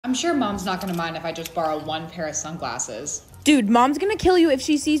I'm sure Mom's not gonna mind if I just borrow one pair of sunglasses. Dude, Mom's gonna kill you if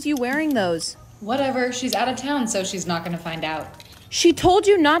she sees you wearing those. Whatever, she's out of town, so she's not gonna find out. She told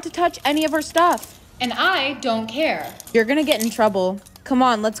you not to touch any of her stuff. And I don't care. You're gonna get in trouble. Come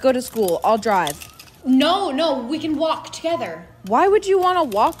on, let's go to school. I'll drive. No, we can walk together. Why would you want to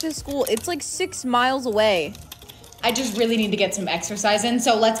walk to school? It's like 6 miles away. I just really need to get some exercise in,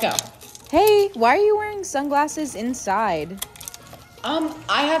 so let's go. Hey, why are you wearing sunglasses inside?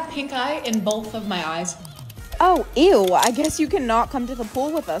 I have pink eye in both of my eyes. Oh, ew. I guess you cannot come to the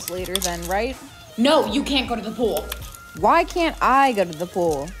pool with us later then, right? No, you can't go to the pool. Why can't I go to the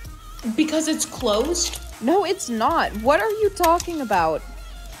pool? Because it's closed? No, it's not. What are you talking about?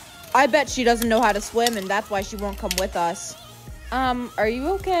 I bet she doesn't know how to swim and that's why she won't come with us. Are you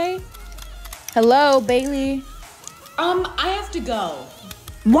okay? Hello, Bailey? I have to go.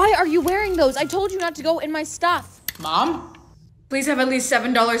 Why are you wearing those? I told you not to go in my stuff. Mom? Please have at least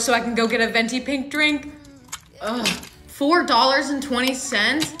 $7 so I can go get a venti pink drink. Ugh,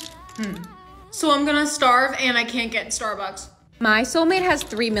 $4.20? So I'm gonna starve and I can't get Starbucks. My soulmate has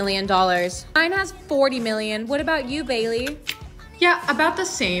 $3 million. Mine has 40 million. What about you, Bailey? Yeah, about the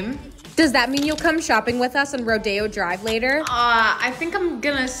same. Does that mean you'll come shopping with us on Rodeo Drive later? I think I'm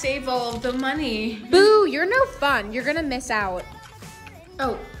gonna save all of the money. Boo, you're no fun. You're gonna miss out.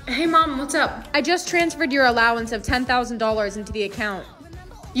 Oh, hey Mom, what's up? I just transferred your allowance of $10,000 into the account.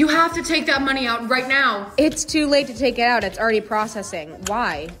 You have to take that money out right now. It's too late to take it out. It's already processing.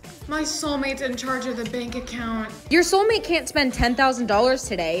 Why? My soulmate's in charge of the bank account. Your soulmate can't spend $10,000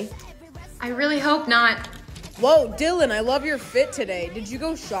 today. I really hope not. Whoa, Dylan, I love your fit today. Did you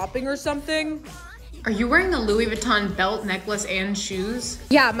go shopping or something? Are you wearing a Louis Vuitton belt, necklace, and shoes?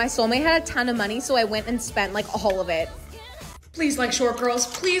 Yeah, my soulmate had a ton of money, so I went and spent like all of it. Please like short girls.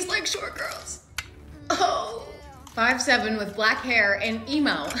 Please like short girls. Oh. 5'7" with black hair and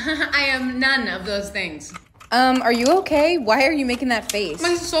emo. I am none of those things. Are you okay? Why are you making that face?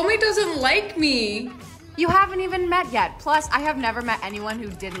 My soulmate doesn't like me. You haven't even met yet. Plus, I have never met anyone who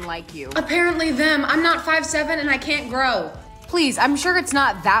didn't like you. Apparently them. I'm not 5'7" and I can't grow. Please, I'm sure it's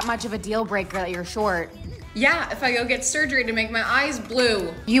not that much of a deal breaker that you're short. Yeah, if I go get surgery to make my eyes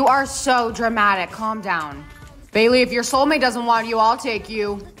blue. You are so dramatic. Calm down. Bailey, if your soulmate doesn't want you, I'll take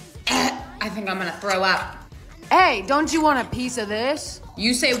you. I think I'm gonna throw up. Hey, don't you want a piece of this?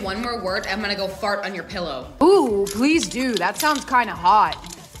 You say one more word, I'm gonna go fart on your pillow. Ooh, please do. That sounds kind of hot.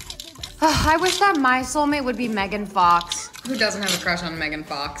 I wish that my soulmate would be Megan Fox. Who doesn't have a crush on Megan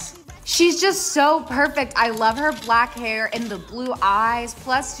Fox? She's just so perfect. I love her black hair and the blue eyes.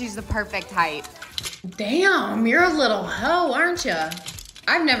 Plus, she's the perfect height. Damn, you're a little hoe, aren't you?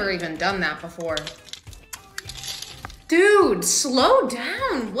 I've never even done that before. Dude, slow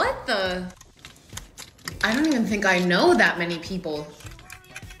down. What the? I don't even think I know that many people.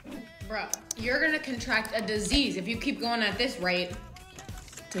 Bruh, you're gonna contract a disease if you keep going at this rate.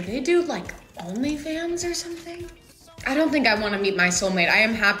 Do they do like OnlyFans or something? I don't think I want to meet my soulmate. I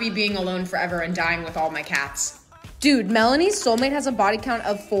am happy being alone forever and dying with all my cats. Dude, Melanie's soulmate has a body count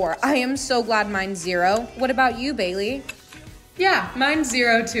of 4. I am so glad mine's 0. What about you, Bailey? Yeah, mine's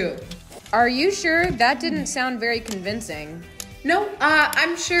 0 too. Are you sure? That didn't sound very convincing. No,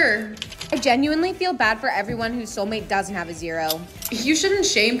 I'm sure. I genuinely feel bad for everyone whose soulmate doesn't have a 0. You shouldn't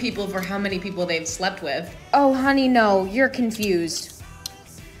shame people for how many people they've slept with. Oh, honey, no. You're confused.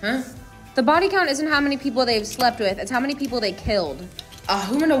 Huh? The body count isn't how many people they've slept with. It's how many people they killed.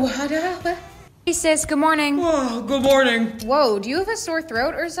 Hey, sis. Good morning. Oh, good morning. Whoa, do you have a sore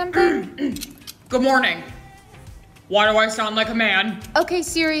throat or something? Good morning. Why do I sound like a man? Okay,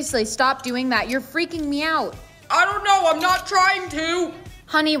 seriously, stop doing that. You're freaking me out. I don't know. I'm not trying to.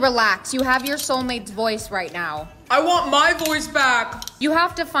 Honey, relax. You have your soulmate's voice right now. I want my voice back. You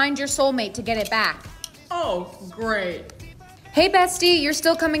have to find your soulmate to get it back. Oh, great. Hey, bestie, you're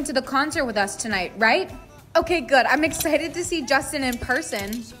still coming to the concert with us tonight, right? Okay, good. I'm excited to see Justin in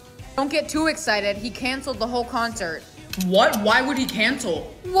person. Don't get too excited. He canceled the whole concert. What? Why would he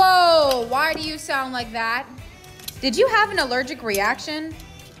cancel? Whoa, why do you sound like that? Did you have an allergic reaction?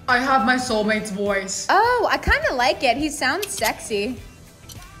 I have my soulmate's voice. Oh, I kind of like it. He sounds sexy.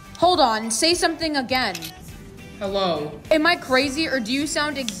 Hold on, say something again. Hello. Am I crazy or do you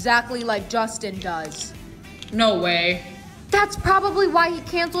sound exactly like Justin does? No way. That's probably why he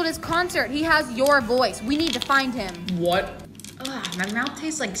canceled his concert. He has your voice. We need to find him. What? Ugh, my mouth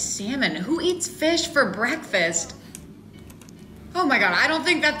tastes like salmon. Who eats fish for breakfast? Oh my god, I don't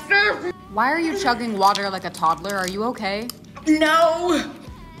think that's fair. Why are you chugging water like a toddler? Are you okay? No.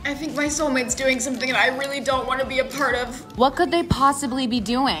 I think my soulmate's doing something that I really don't want to be a part of. What could they possibly be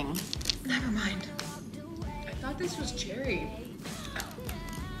doing? Never mind. I thought this was cherry.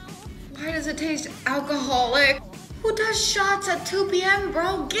 does it taste alcoholic? Who does shots at 2 p.m.,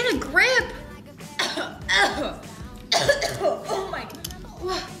 bro? Get a grip. Oh my.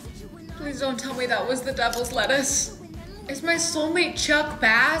 Please don't tell me that was the devil's lettuce. Is my soulmate Chuck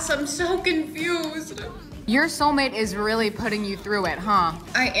Bass? I'm so confused. Your soulmate is really putting you through it, huh?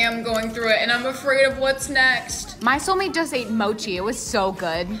 I am going through it and I'm afraid of what's next. My soulmate just ate mochi. It was so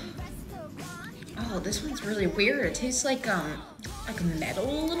good. Oh, this one's really weird. It tastes like metal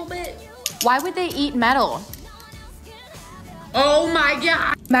a little bit. Why would they eat metal? Oh my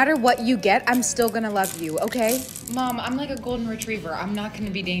God. No matter what you get, I'm still gonna love you, okay? Mom, I'm like a golden retriever. I'm not gonna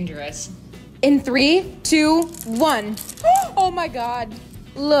be dangerous. In 3, 2, 1. Oh my God.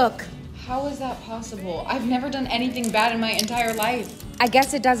 Look. How is that possible? I've never done anything bad in my entire life. I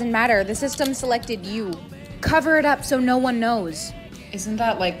guess it doesn't matter. The system selected you. Cover it up so no one knows. Isn't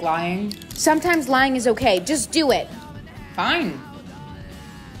that like lying? Sometimes lying is okay. Just do it. Fine.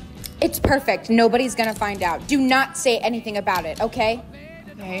 It's perfect. Nobody's gonna find out. Do not say anything about it, okay?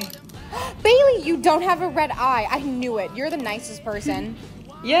 Okay. Bailey, you don't have a red eye. I knew it. You're the nicest person.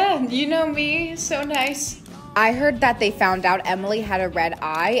 Yeah, you know me. So nice. I heard that they found out Emily had a red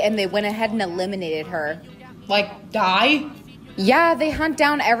eye and they went ahead and eliminated her. Like, die? Yeah, they hunt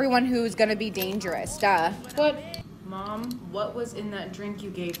down everyone who's gonna be dangerous, duh. What? Mom, what was in that drink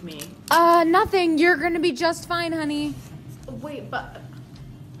you gave me? Nothing. You're gonna be just fine, honey. Wait, but...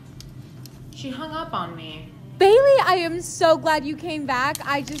 She hung up on me. Bailey, I am so glad you came back.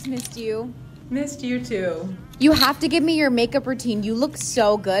 I just missed you. Missed you too. You have to give me your makeup routine. You look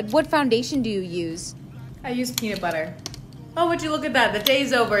so good. What foundation do you use? I use peanut butter. Oh, would you look at that? The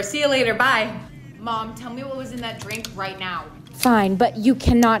day's over. See you later. Bye. Mom, tell me what was in that drink right now. Fine, but you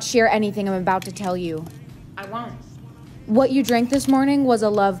cannot share anything I'm about to tell you. I won't. What you drank this morning was a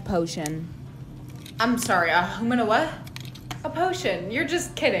love potion. I'm sorry, I'm gonna what? A potion. You're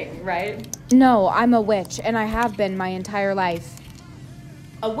just kidding, right? No, I'm a witch, and I have been my entire life.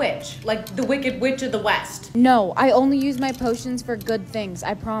 A witch? Like the Wicked Witch of the West? No, I only use my potions for good things,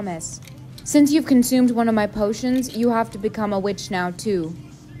 I promise. Since you've consumed one of my potions, you have to become a witch now, too.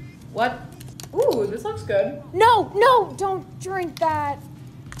 What? Ooh, this looks good. No, don't drink that.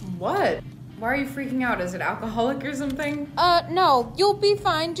 What? Why are you freaking out? Is it alcoholic or something? No, you'll be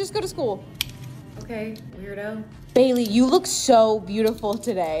fine. Just go to school. Okay, weirdo. Bailey, you look so beautiful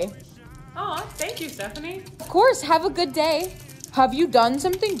today. Aw, thank you, Stephanie. Of course, have a good day. Have you done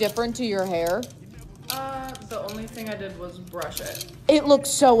something different to your hair? The only thing I did was brush it. It looks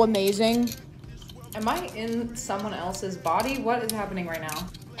so amazing. Am I in someone else's body? What is happening right now?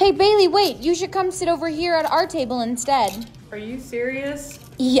 Hey, Bailey, wait. You should come sit over here at our table instead. Are you serious?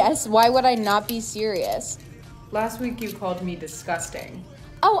 Yes, why would I not be serious? Last week you called me disgusting.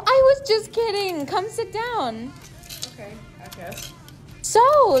 Oh, I was just kidding. Come sit down. Okay, I guess.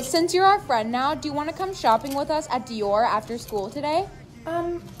 So, since you're our friend now, do you want to come shopping with us at Dior after school today?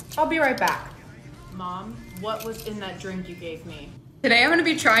 I'll be right back. Mom, what was in that drink you gave me? Today I'm gonna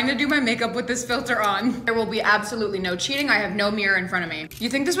be trying to do my makeup with this filter on. There will be absolutely no cheating. I have no mirror in front of me. You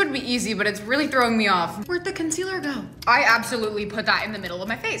think this would be easy, but it's really throwing me off. Where'd the concealer go? I absolutely put that in the middle of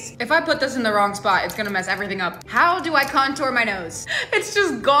my face. If I put this in the wrong spot, it's gonna mess everything up. How do I contour my nose? It's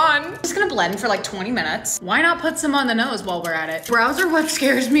just gone. I'm just gonna blend for like 20 minutes. Why not put some on the nose while we're at it? Brows are what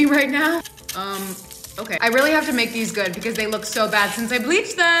scares me right now. Okay. I really have to make these good because they look so bad since I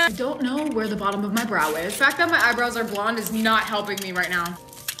bleached them. I don't know where the bottom of my brow is. The fact that my eyebrows are blonde is not helping me right now.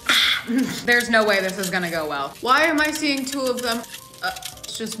 There's no way this is gonna go well. Why am I seeing two of them?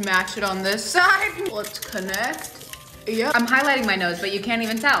 Let's just match it on this side. Let's connect. Yep. I'm highlighting my nose, but you can't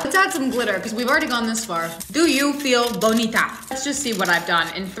even tell. Let's add some glitter because we've already gone this far. Do you feel bonita? Let's just see what I've done.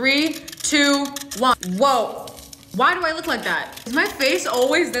 In 3, 2, 1. Whoa. Why do I look like that? Is my face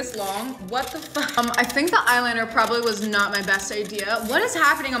always this long? What the fuck? I think the eyeliner probably was not my best idea. What is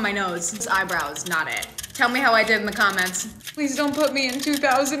happening on my nose? This eyebrow is not it. Tell me how I did in the comments. Please don't put me in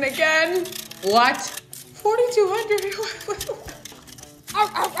 2000 again. What? 4200.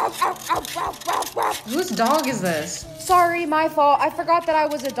 Whose dog is this? Sorry, my fault. I forgot that I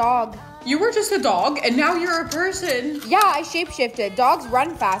was a dog. You were just a dog and now you're a person. Yeah, I shapeshifted. Dogs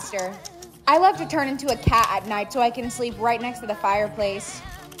run faster. I love to turn into a cat at night so I can sleep right next to the fireplace.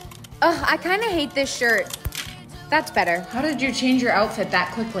 Ugh, I kind of hate this shirt. That's better. How did you change your outfit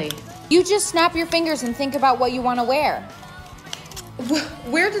that quickly? You just snap your fingers and think about what you want to wear.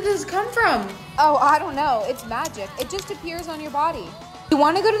 Where did this come from? Oh, I don't know. It's magic. It just appears on your body. You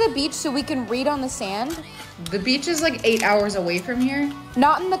want to go to the beach so we can read on the sand? The beach is like 8 hours away from here.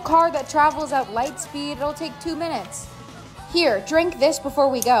 Not in the car that travels at light speed. It'll take 2 minutes. Here, drink this before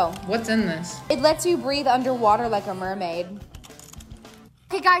we go. What's in this? It lets you breathe underwater like a mermaid.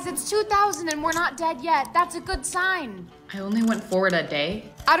 Okay guys, it's 2000 and we're not dead yet. That's a good sign. I only went forward a day.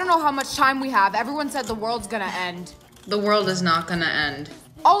 I don't know how much time we have. Everyone said the world's gonna end. The world is not gonna end.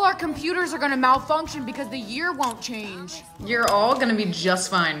 All our computers are gonna malfunction because the year won't change. You're all gonna be just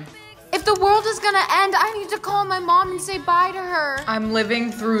fine. If the world is gonna end, I need to call my mom and say bye to her. I'm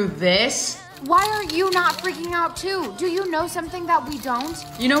living through this. Why are you not freaking out too? Do you know something that we don't?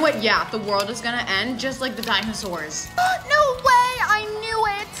 You know what? Yeah, the world is gonna end just like the dinosaurs. No way! I knew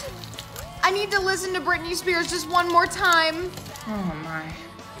it! I need to listen to Britney Spears just one more time. Oh my.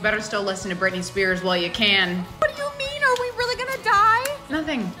 You better still listen to Britney Spears while you can. What do you mean? Are we really gonna die?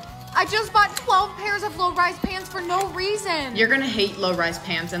 Nothing. I just bought 12 pairs of low-rise pants for no reason. You're gonna hate low-rise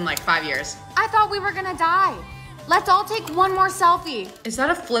pants in like 5 years. I thought we were gonna die. Let's all take one more selfie. Is that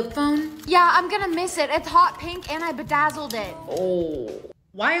a flip phone? Yeah, I'm gonna miss it. It's hot pink and I bedazzled it. Oh.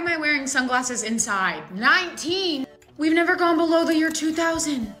 Why am I wearing sunglasses inside? 19! We've never gone below the year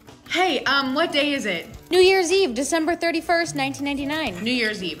 2000. Hey, what day is it? New Year's Eve, December 31st, 1999. New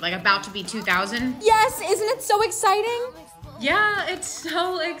Year's Eve, like about to be 2000? Yes, isn't it so exciting? Yeah, it's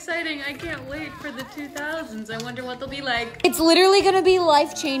so exciting. I can't wait for the 2000s. I wonder what they'll be like. It's literally gonna be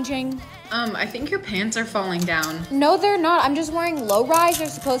life-changing. I think your pants are falling down. No, they're not. I'm just wearing low-rise. They're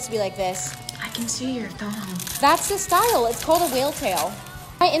supposed to be like this. I can see your thong. That's the style. It's called a whale tail.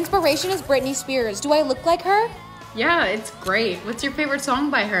 My inspiration is Britney Spears. Do I look like her? Yeah, it's great. What's your favorite song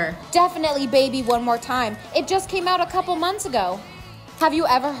by her? Definitely Baby One More Time. It just came out a couple months ago. Have you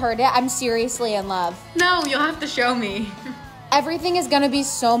ever heard it? I'm seriously in love. No, you'll have to show me. Everything is gonna be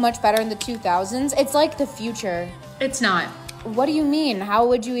so much better in the 2000s. It's like the future. It's not. What do you mean? How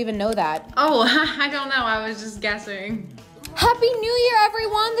would you even know that? Oh, I don't know. I was just guessing. Happy New Year,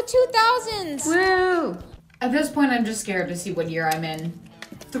 everyone! The 2000s! Woo! At this point, I'm just scared to see what year I'm in.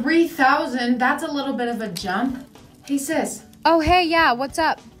 3000? That's a little bit of a jump. Hey, sis. Oh, hey, yeah, what's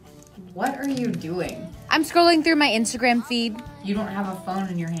up? What are you doing? I'm scrolling through my Instagram feed. You don't have a phone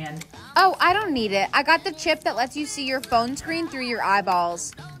in your hand. Oh, I don't need it. I got the chip that lets you see your phone screen through your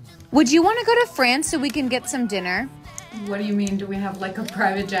eyeballs. Would you want to go to France so we can get some dinner? What do you mean? Do we have like a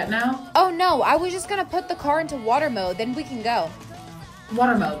private jet now? Oh no, I was just gonna put the car into water mode, then we can go.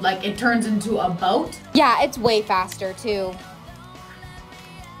 Water mode? Like it turns into a boat? Yeah, it's way faster too.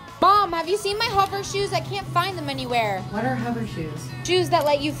 Mom, have you seen my hover shoes? I can't find them anywhere. What are hover shoes? Shoes that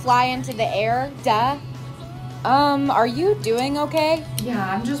let you fly into the air, duh. Are you doing okay?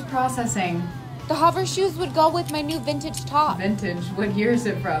 Yeah, I'm just processing. The hover shoes would go with my new vintage top. Vintage? What year is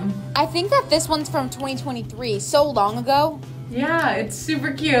it from? I think that this one's from 2023, so long ago. Yeah, it's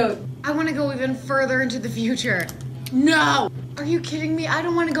super cute. I want to go even further into the future. No! Are you kidding me? I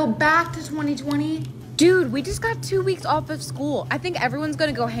don't want to go back to 2020. Dude, we just got 2 weeks off of school. I think everyone's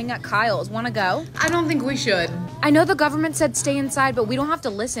gonna go hang at Kyle's. Wanna go? I don't think we should. I know the government said stay inside, but we don't have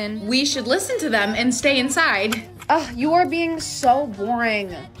to listen. We should listen to them and stay inside. Ugh, you are being so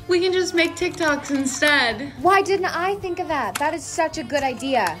boring. We can just make TikToks instead. Why didn't I think of that? That is such a good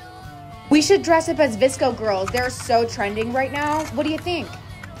idea. We should dress up as Visco girls. They're so trending right now. What do you think?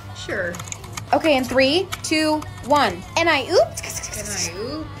 Sure. Okay, in 3, 2, 1. And I ooped. Can I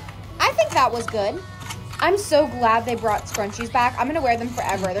oop? I think that was good. I'm so glad they brought scrunchies back. I'm gonna wear them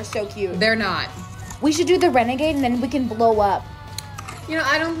forever. They're so cute. They're not. We should do the Renegade and then we can blow up. You know,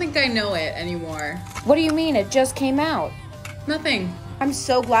 I don't think I know it anymore. What do you mean? It just came out. Nothing. I'm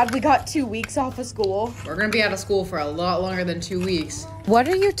so glad we got 2 weeks off of school. We're gonna be out of school for a lot longer than 2 weeks. What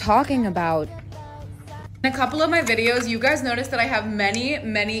are you talking about? In a couple of my videos, you guys noticed that I have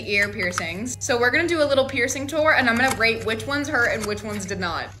many ear piercings. So we're gonna do a little piercing tour and I'm gonna rate which ones hurt and which ones did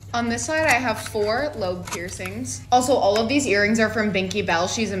not. On this side, I have 4 lobe piercings. Also, all of these earrings are from Binky Bell.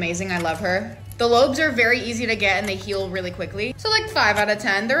 She's amazing, I love her. The lobes are very easy to get and they heal really quickly. So like 5 out of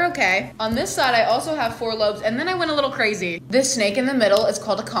 10, they're okay. On this side, I also have 4 lobes and then I went a little crazy. This snake in the middle is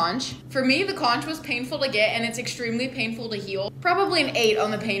called a conch. For me, the conch was painful to get and it's extremely painful to heal. Probably an 8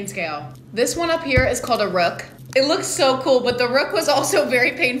 on the pain scale. This one up here is called a rook. It looks so cool, but the rook was also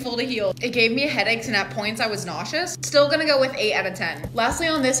very painful to heal. It gave me headaches and at points I was nauseous. Still gonna go with 8 out of 10. Lastly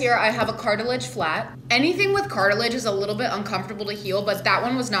on this ear, I have a cartilage flat. Anything with cartilage is a little bit uncomfortable to heal, but that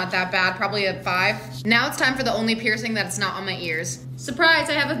one was not that bad, probably a 5. Now it's time for the only piercing that's not on my ears. Surprise,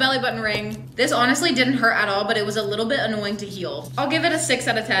 I have a belly button ring. This honestly didn't hurt at all, but it was a little bit annoying to heal. I'll give it a 6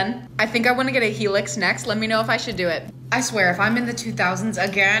 out of 10. I think I wanna get a helix next. Let me know if I should do it. I swear, if I'm in the 2000s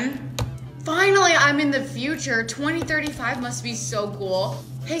again, finally, I'm in the future. 2035 must be so cool.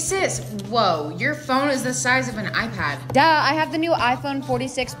 Hey sis, whoa, your phone is the size of an iPad. Duh, I have the new iPhone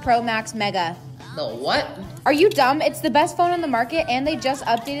 46 Pro Max Mega. The what? Are you dumb? It's the best phone on the market and they just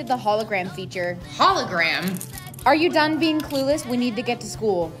updated the hologram feature. Hologram? Are you done being clueless? We need to get to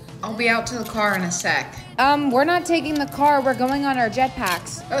school. I'll be out to the car in a sec. We're not taking the car. We're going on our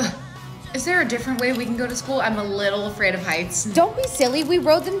jetpacks. Ugh. Is there a different way we can go to school? I'm a little afraid of heights. Don't be silly. We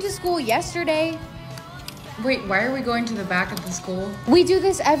rode them to school yesterday. Wait, why are we going to the back of the school? We do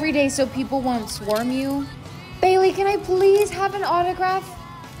this every day so people won't swarm you. Bailey, can I please have an autograph?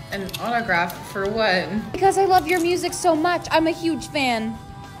 An autograph for what? Because I love your music so much. I'm a huge fan.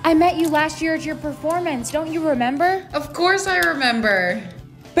 I met you last year at your performance. Don't you remember? Of course I remember.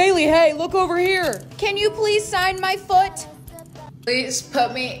 Bailey, hey, look over here. Can you please sign my foot? Please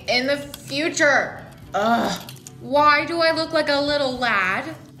put me in the future. Ugh. Why do I look like a little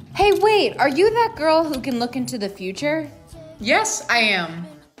lad? Hey, wait, are you that girl who can look into the future? Yes, I am.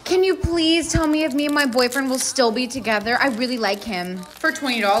 Can you please tell me if me and my boyfriend will still be together? I really like him. For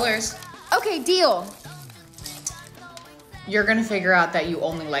 $20. Okay, deal. You're gonna figure out that you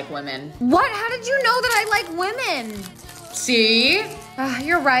only like women. What? How did you know that I like women? See?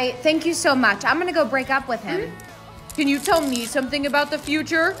 You're right. Thank you so much. I'm gonna go break up with him. Can you tell me something about the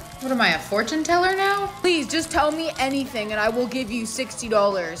future? What am I, a fortune teller now? Please, just tell me anything and I will give you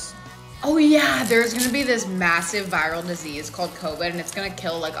 $60. Oh yeah, there's gonna be this massive viral disease called COVID and it's gonna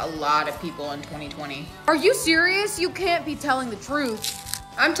kill like a lot of people in 2020. Are you serious? You can't be telling the truth.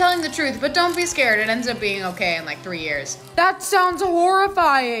 I'm telling the truth, but don't be scared. It ends up being okay in like 3 years. That sounds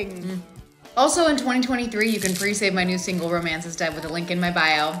horrifying. Also in 2023, you can pre-save my new single, Romance is Dead, with a link in my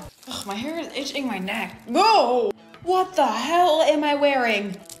bio. Ugh, my hair is itching my neck. Whoa! What the hell am I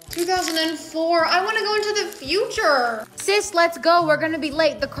wearing? 2004, I wanna go into the future. Sis, let's go. We're gonna be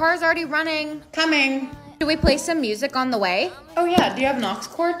late. The car's already running. Coming. Should we play some music on the way? Oh yeah, do you have an aux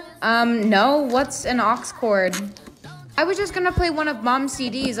cord? No. What's an aux cord? I was just gonna play one of Mom's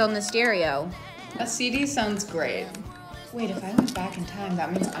CDs on the stereo. A CD sounds great. Wait, if I went back in time,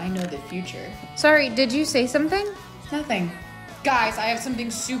 that means I know the future. Sorry, did you say something? Nothing. Guys, I have something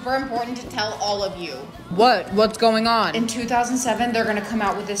super important to tell all of you. What? What's going on? In 2007, they're gonna come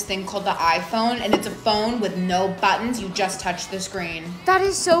out with this thing called the iPhone, and it's a phone with no buttons, you just touch the screen. That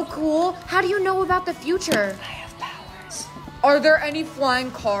is so cool. How do you know about the future? I have powers. Are there any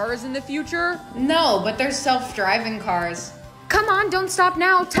flying cars in the future? No, but there's self-driving cars. Come on, don't stop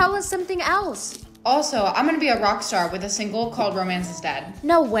now. Tell us something else. Also, I'm gonna be a rock star with a single called Romance is Dead.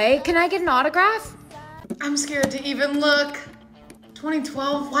 No way. Can I get an autograph? I'm scared to even look.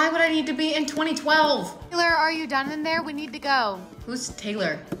 2012? Why would I need to be in 2012? Taylor, are you done in there? We need to go. Who's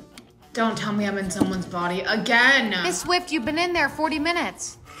Taylor? Don't tell me I'm in someone's body again. Miss Swift, you've been in there 40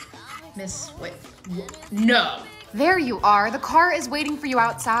 minutes. Miss Swift. No. There you are. The car is waiting for you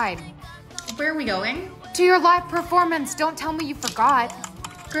outside. Where are we going? To your live performance. Don't tell me you forgot.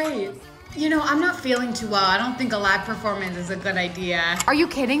 Great. You know, I'm not feeling too well. I don't think a live performance is a good idea. Are you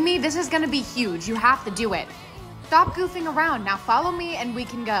kidding me? This is gonna be huge. You have to do it. Stop goofing around. Now follow me and we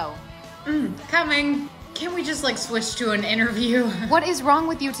can go. Coming. Can't we just like switch to an interview? What is wrong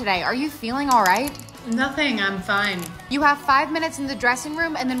with you today? Are you feeling all right? Nothing, I'm fine. You have 5 minutes in the dressing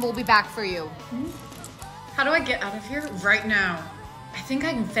room and then we'll be back for you. How do I get out of here? Right now. I think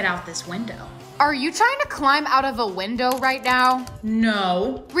I can fit out this window. Are you trying to climb out of a window right now?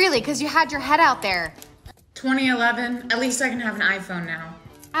 No. Really, because you had your head out there. 2011, at least I can have an iPhone now.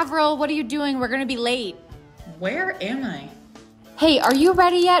 Avril, what are you doing? We're gonna be late. Where am I? Hey, are you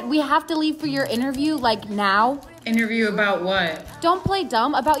ready yet? We have to leave for your interview, like now. Interview about what? Don't play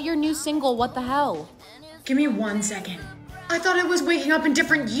dumb about your new single, What the Hell. Give me 1 second. I thought I was waking up in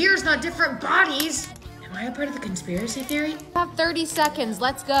different years, not different bodies. Am I a part of the conspiracy theory? You have 30 seconds,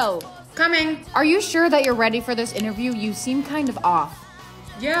 let's go. Coming. Are you sure that you're ready for this interview? You seem kind of off.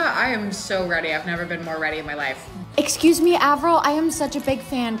 Yeah, I am so ready. I've never been more ready in my life. Excuse me, Avril, I am such a big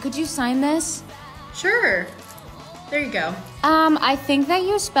fan. Could you sign this? Sure. There you go. I think that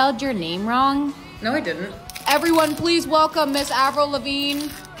you spelled your name wrong. No, I didn't. Everyone, please welcome Miss Avril Lavigne.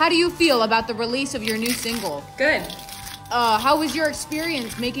 How do you feel about the release of your new single? Good. How was your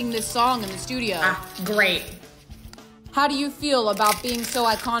experience making this song in the studio? Great. How do you feel about being so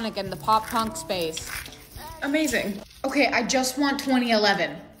iconic in the pop punk space? Amazing. Okay, I just want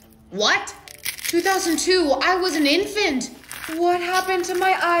 2011. What? 2002, I was an infant. What happened to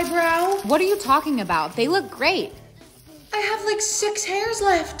my eyebrow? What are you talking about? They look great. I have like 6 hairs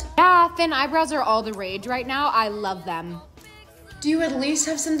left. Yeah, thin eyebrows are all the rage right now. I love them. Do you at least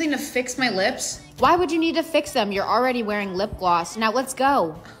have something to fix my lips? Why would you need to fix them? You're already wearing lip gloss. Now let's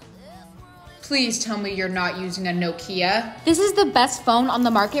go. Please tell me you're not using a Nokia. This is the best phone on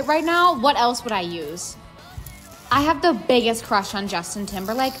the market right now. What else would I use? I have the biggest crush on Justin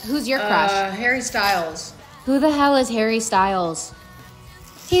Timberlake. Who's your crush? Harry Styles. Who the hell is Harry Styles?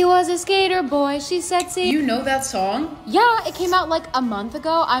 He was a skater boy, she said, see. You know that song? Yeah, it came out like a month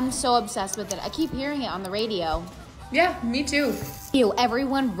ago. I'm so obsessed with it. I keep hearing it on the radio. Yeah, me too. Ew,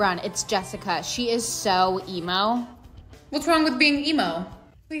 everyone run. It's Jessica. She is so emo. What's wrong with being emo?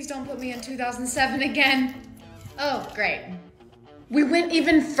 Please don't put me in 2007 again. Oh, great. We went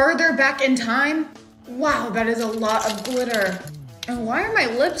even further back in time? Wow, that is a lot of glitter. And why are my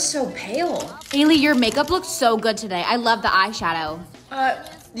lips so pale? Haley, your makeup looks so good today. I love the eyeshadow.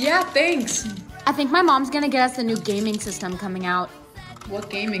 Yeah, thanks. I think my mom's gonna get us a new gaming system coming out. What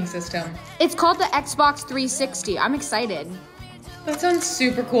gaming system? It's called the Xbox 360. I'm excited. That sounds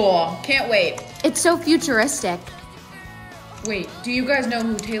super cool. Can't wait. It's so futuristic. Wait, do you guys know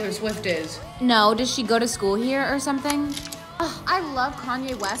who Taylor Swift is? No, does she go to school here or something? Oh, I love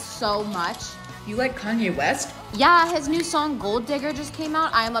Kanye West so much. You like Kanye West? Yeah, his new song Gold Digger just came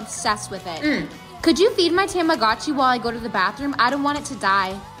out. I am obsessed with it. Could you feed my Tamagotchi while I go to the bathroom? I don't want it to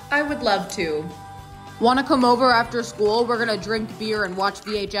die. I would love to. Wanna come over after school? We're gonna drink beer and watch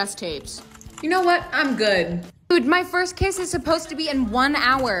VHS tapes. You know what? I'm good. Dude, my first kiss is supposed to be in 1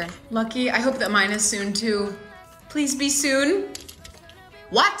 hour. Lucky, I hope that mine is soon too. Please be soon.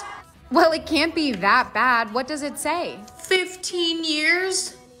 What? Well, it can't be that bad. What does it say? 15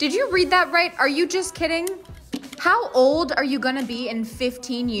 years? Did you read that right? Are you just kidding? How old are you gonna be in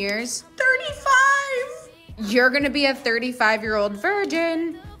 15 years? 35! You're gonna be a 35-year-old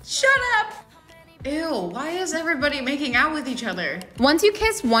virgin. Shut up! Ew, why is everybody making out with each other? Once you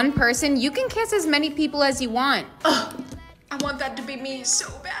kiss one person, you can kiss as many people as you want. Ugh, I want that to be me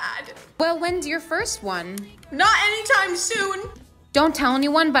so bad. Well, when's your first one? Not anytime soon. Don't tell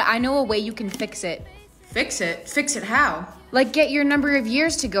anyone, but I know a way you can fix it. Fix it? Fix it how? Like get your number of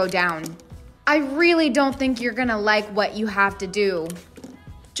years to go down. I really don't think you're gonna like what you have to do.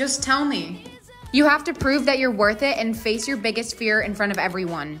 Just tell me. You have to prove that you're worth it and face your biggest fear in front of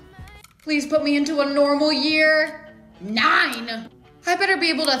everyone. Please put me into a normal year. 9. I better be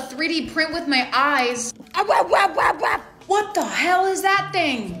able to 3D print with my eyes. What the hell is that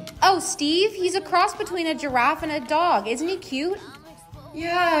thing? Oh, Steve, he's a cross between a giraffe and a dog. Isn't he cute?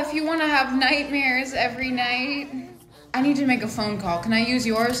 Yeah, if you want to have nightmares every night. I need to make a phone call. Can I use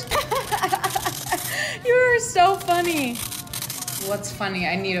yours? You're so funny. What's funny?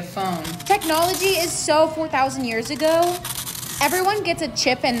 I need a phone. Technology is so 4,000 years ago. Everyone gets a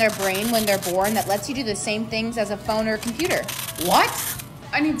chip in their brain when they're born that lets you do the same things as a phone or a computer. What?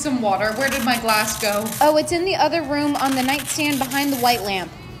 I need some water. Where did my glass go? Oh, it's in the other room on the nightstand behind the white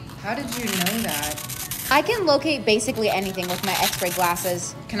lamp. How did you know that? I can locate basically anything with my x-ray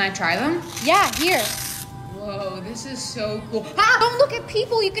glasses. Can I try them? Yeah, here. Whoa, this is so cool. Ah! Don't look at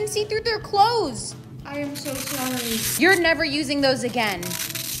people. You can see through their clothes. I am so sorry. You're never using those again.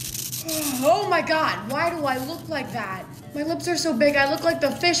 Oh my god, why do I look like that? My lips are so big, I look like the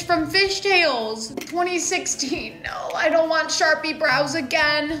fish from Fish Tales. 2016, no, I don't want Sharpie brows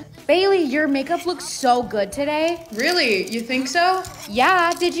again. Bailey, your makeup looks so good today. Really, you think so?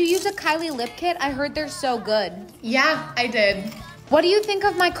 Yeah, did you use a Kylie lip kit? I heard they're so good. Yeah, I did. What do you think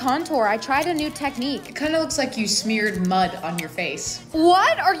of my contour? I tried a new technique. It kind of looks like you smeared mud on your face.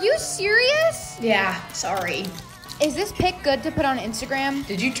 What? Are you serious? Yeah, sorry. Is this pic good to put on Instagram?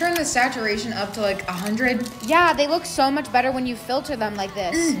 Did you turn the saturation up to like 100? Yeah, they look so much better when you filter them like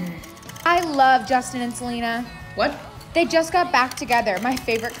this. I love Justin and Selena. What? They just got back together. My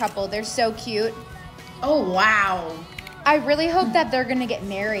favorite couple. They're so cute. Oh, wow. I really hope that they're gonna get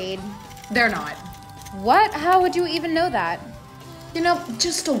married. They're not. What? How would you even know that? You know,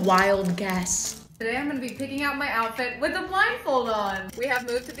 just a wild guess. Today I'm going to be picking out my outfit with a blindfold on. We have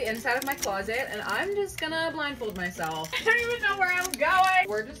moved to the inside of my closet and I'm just going to blindfold myself. I don't even know where I'm going.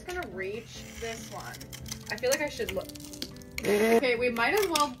 We're just going to reach this one. I feel like I should look. Okay, we might as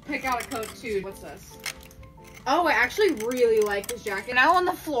well pick out a coat too. What's this? Oh, I actually really like this jacket. Now on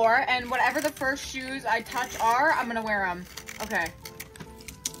the floor, and whatever the first shoes I touch are, I'm going to wear them. Okay.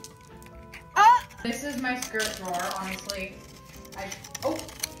 Ah! This is my skirt drawer, honestly.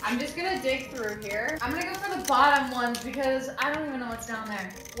 I'm just gonna dig through here. I'm gonna go for the bottom ones because I don't even know what's down there.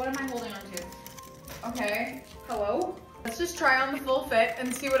 What am I holding on to? Okay, hello? Let's just try on the full fit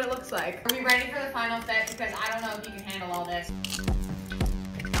and see what it looks like. Are we ready for the final fit? Because I don't know if you can handle all this.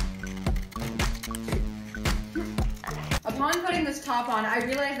 Upon putting this top on, I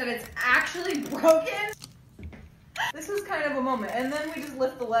realized that it's actually broken. This is kind of a moment. And then we just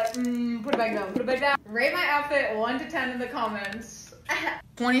lift the leg, put it back down, put it back down. Rate my outfit 1 to 10 in the comments.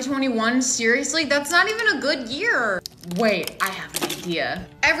 2021? Seriously? That's not even a good year. Wait, I have an idea.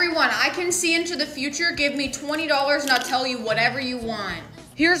 Everyone, I can see into the future. Give me $20 and I'll tell you whatever you want.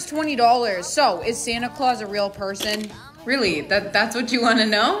 Here's $20. So, is Santa Claus a real person? Really? That's what you want to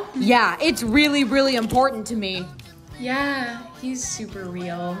know? Yeah, it's really, really important to me. Yeah, he's super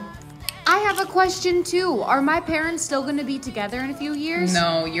real. I have a question too. Are my parents still gonna be together in a few years?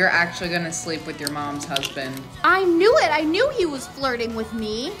 No, you're actually gonna sleep with your mom's husband. I knew it. I knew he was flirting with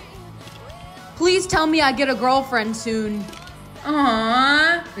me. Please tell me I get a girlfriend soon.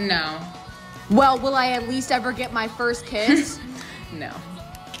 Aww. No. Well, will I at least ever get my first kiss? No.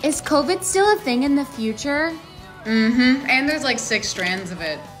 Is COVID still a thing in the future? Mm-hmm. And there's like 6 strands of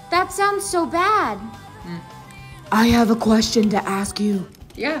it. That sounds so bad. I have a question to ask you.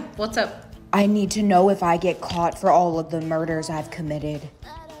 Yeah, what's up? I need to know if I get caught for all of the murders I've committed.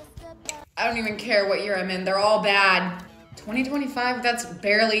 I don't even care what year I'm in. They're all bad. 2025, that's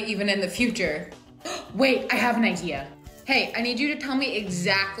barely even in the future. Wait, I have an idea. Hey, I need you to tell me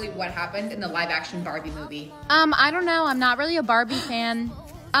exactly what happened in the live-action Barbie movie. I don't know. I'm not really a Barbie fan.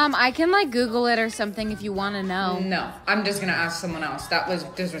 I can like Google it or something if you want to know. No, I'm just gonna ask someone else. That was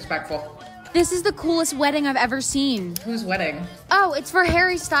disrespectful. This is the coolest wedding I've ever seen. Whose wedding? Oh, it's for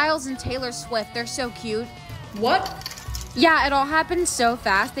Harry Styles and Taylor Swift. They're so cute. What? Yeah, it all happened so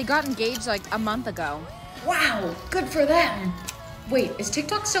fast. They got engaged like a month ago. Wow, good for them. Wait, is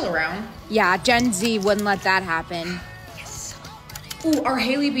TikTok still around? Yeah, Gen Z wouldn't let that happen. Yes. Ooh, are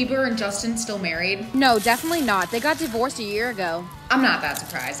Hailey Bieber and Justin still married? No, definitely not. They got divorced a year ago. I'm not that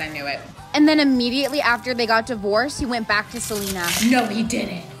surprised, I knew it. And then immediately after they got divorced, he went back to Selena. No, he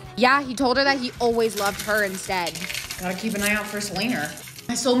didn't. Yeah, he told her that he always loved her instead. Gotta keep an eye out for Selena.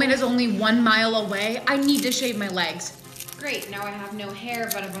 My soulmate is only 1 mile away. I need to shave my legs. Great, now I have no hair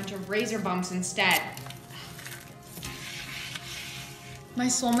but a bunch of razor bumps instead. My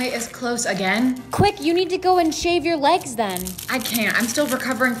soulmate is close again. Quick, you need to go and shave your legs then. I can't, I'm still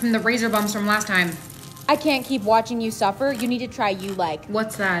recovering from the razor bumps from last time. I can't keep watching you suffer. You need to try You-Like.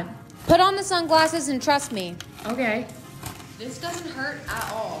 What's that? Put on the sunglasses and trust me. Okay. This doesn't hurt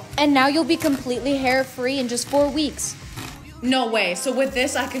at all. And now you'll be completely hair-free in just 4 weeks. No way, so with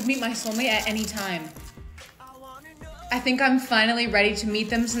this I could meet my soulmate at any time. I think I'm finally ready to meet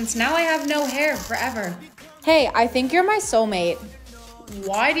them since now I have no hair forever. Hey, I think you're my soulmate.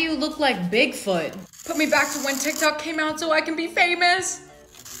 Why do you look like Bigfoot? Put me back to when TikTok came out so I can be famous.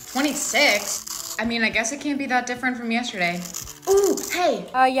 26? I mean, I guess it can't be that different from yesterday. Ooh, hey.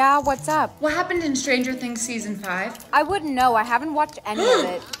 Yeah, what's up? What happened in Stranger Things Season 5? I wouldn't know. I haven't watched any of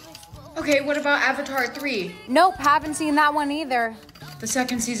it. Okay, what about Avatar 3? Nope, haven't seen that one either. The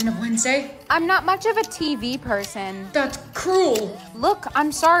 2nd season of Wednesday? I'm not much of a TV person. That's cruel. Look,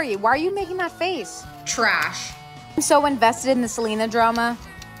 I'm sorry. Why are you making that face? Trash. I'm so invested in the Selena drama.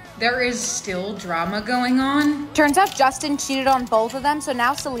 There is still drama going on? Turns out Justin cheated on both of them, so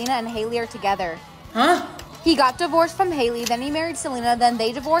now Selena and Hailey are together. Huh? He got divorced from Hailey, then he married Selena, then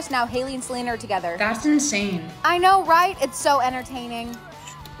they divorced, now Hailey and Selena are together. That's insane. I know, right? It's so entertaining.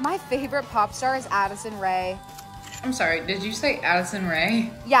 My favorite pop star is Addison Rae. I'm sorry, did you say Addison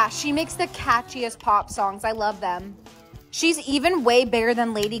Rae? Yeah, she makes the catchiest pop songs. I love them. She's even way bigger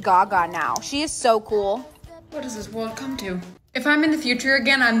than Lady Gaga now. She is so cool. What does this world come to? If I'm in the future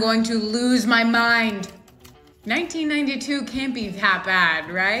again, I'm going to lose my mind. 1992 can't be that bad,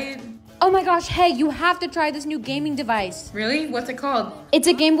 right? Oh my gosh, hey, you have to try this new gaming device. Really? What's it called? It's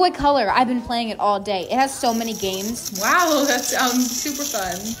a Game Boy Color. I've been playing it all day. It has so many games. Wow, that sounds super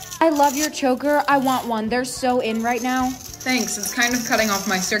fun. I love your choker. I want one. They're so in right now. Thanks, it's kind of cutting off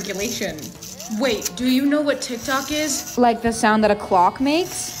my circulation. Wait, do you know what TikTok is? Like the sound that a clock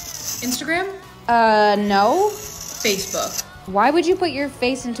makes? Instagram? No. Facebook. Why would you put your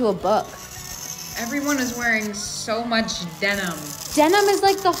face into a book? Everyone is wearing so much denim. Denim is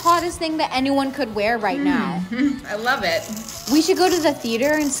like the hottest thing that anyone could wear right now. I love it. We should go to the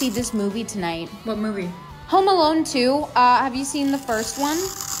theater and see this movie tonight. What movie? Home Alone 2. Have you seen the first one?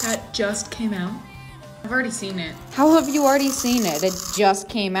 That just came out. I've already seen it. How have you already seen it? It just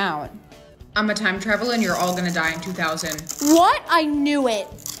came out. I'm a time traveler and you're all gonna die in 2000. What? I knew it.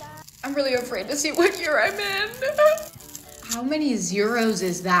 I'm really afraid to see what year I'm in. How many zeros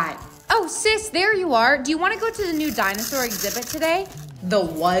is that? Oh, sis, there you are. Do you want to go to the new dinosaur exhibit today? The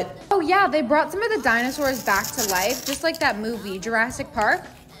what? Oh yeah, they brought some of the dinosaurs back to life, just like that movie, Jurassic Park.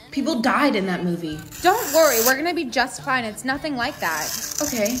 People died in that movie. Don't worry, we're gonna be just fine. It's nothing like that.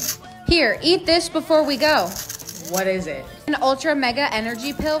 Okay. Here, eat this before we go. What is it? An Ultra Mega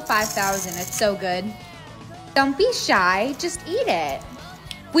Energy Pill 5000. It's so good. Don't be shy, just eat it.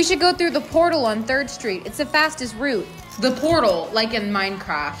 We should go through the portal on 3rd Street. It's the fastest route. The portal, like in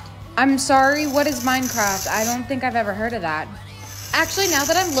Minecraft. I'm sorry, what is Minecraft? I don't think I've ever heard of that. Actually, now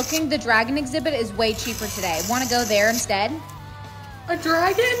that I'm looking, the dragon exhibit is way cheaper today. Want to go there instead? A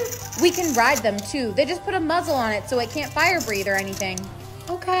dragon? We can ride them too. They just put a muzzle on it so it can't fire breathe or anything.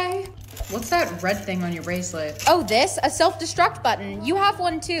 Okay. What's that red thing on your bracelet? Oh, this? A self-destruct button. You have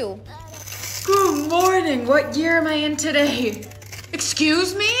one too. Good morning. What year am I in today?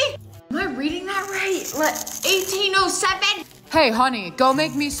 Excuse me? Am I reading that right? 1807? Hey, honey, go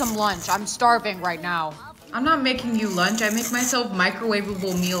make me some lunch. I'm starving right now. I'm not making you lunch. I make myself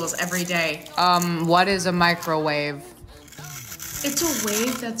microwavable meals every day. What is a microwave? It's a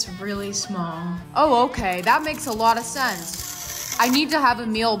wave that's really small. Oh, okay. That makes a lot of sense. I need to have a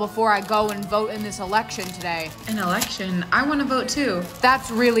meal before I go and vote in this election today. An election? I want to vote too.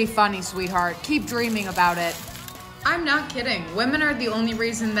 That's really funny, sweetheart. Keep dreaming about it. I'm not kidding. Women are the only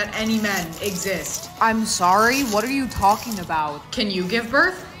reason that any men exist. I'm sorry? What are you talking about? Can you give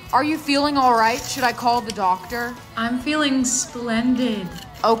birth? Are you feeling all right? Should I call the doctor? I'm feeling splendid.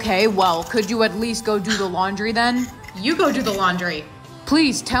 Okay, well, could you at least go do the laundry then? You go do the laundry.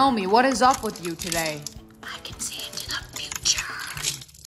 Please tell me, what is up with you today?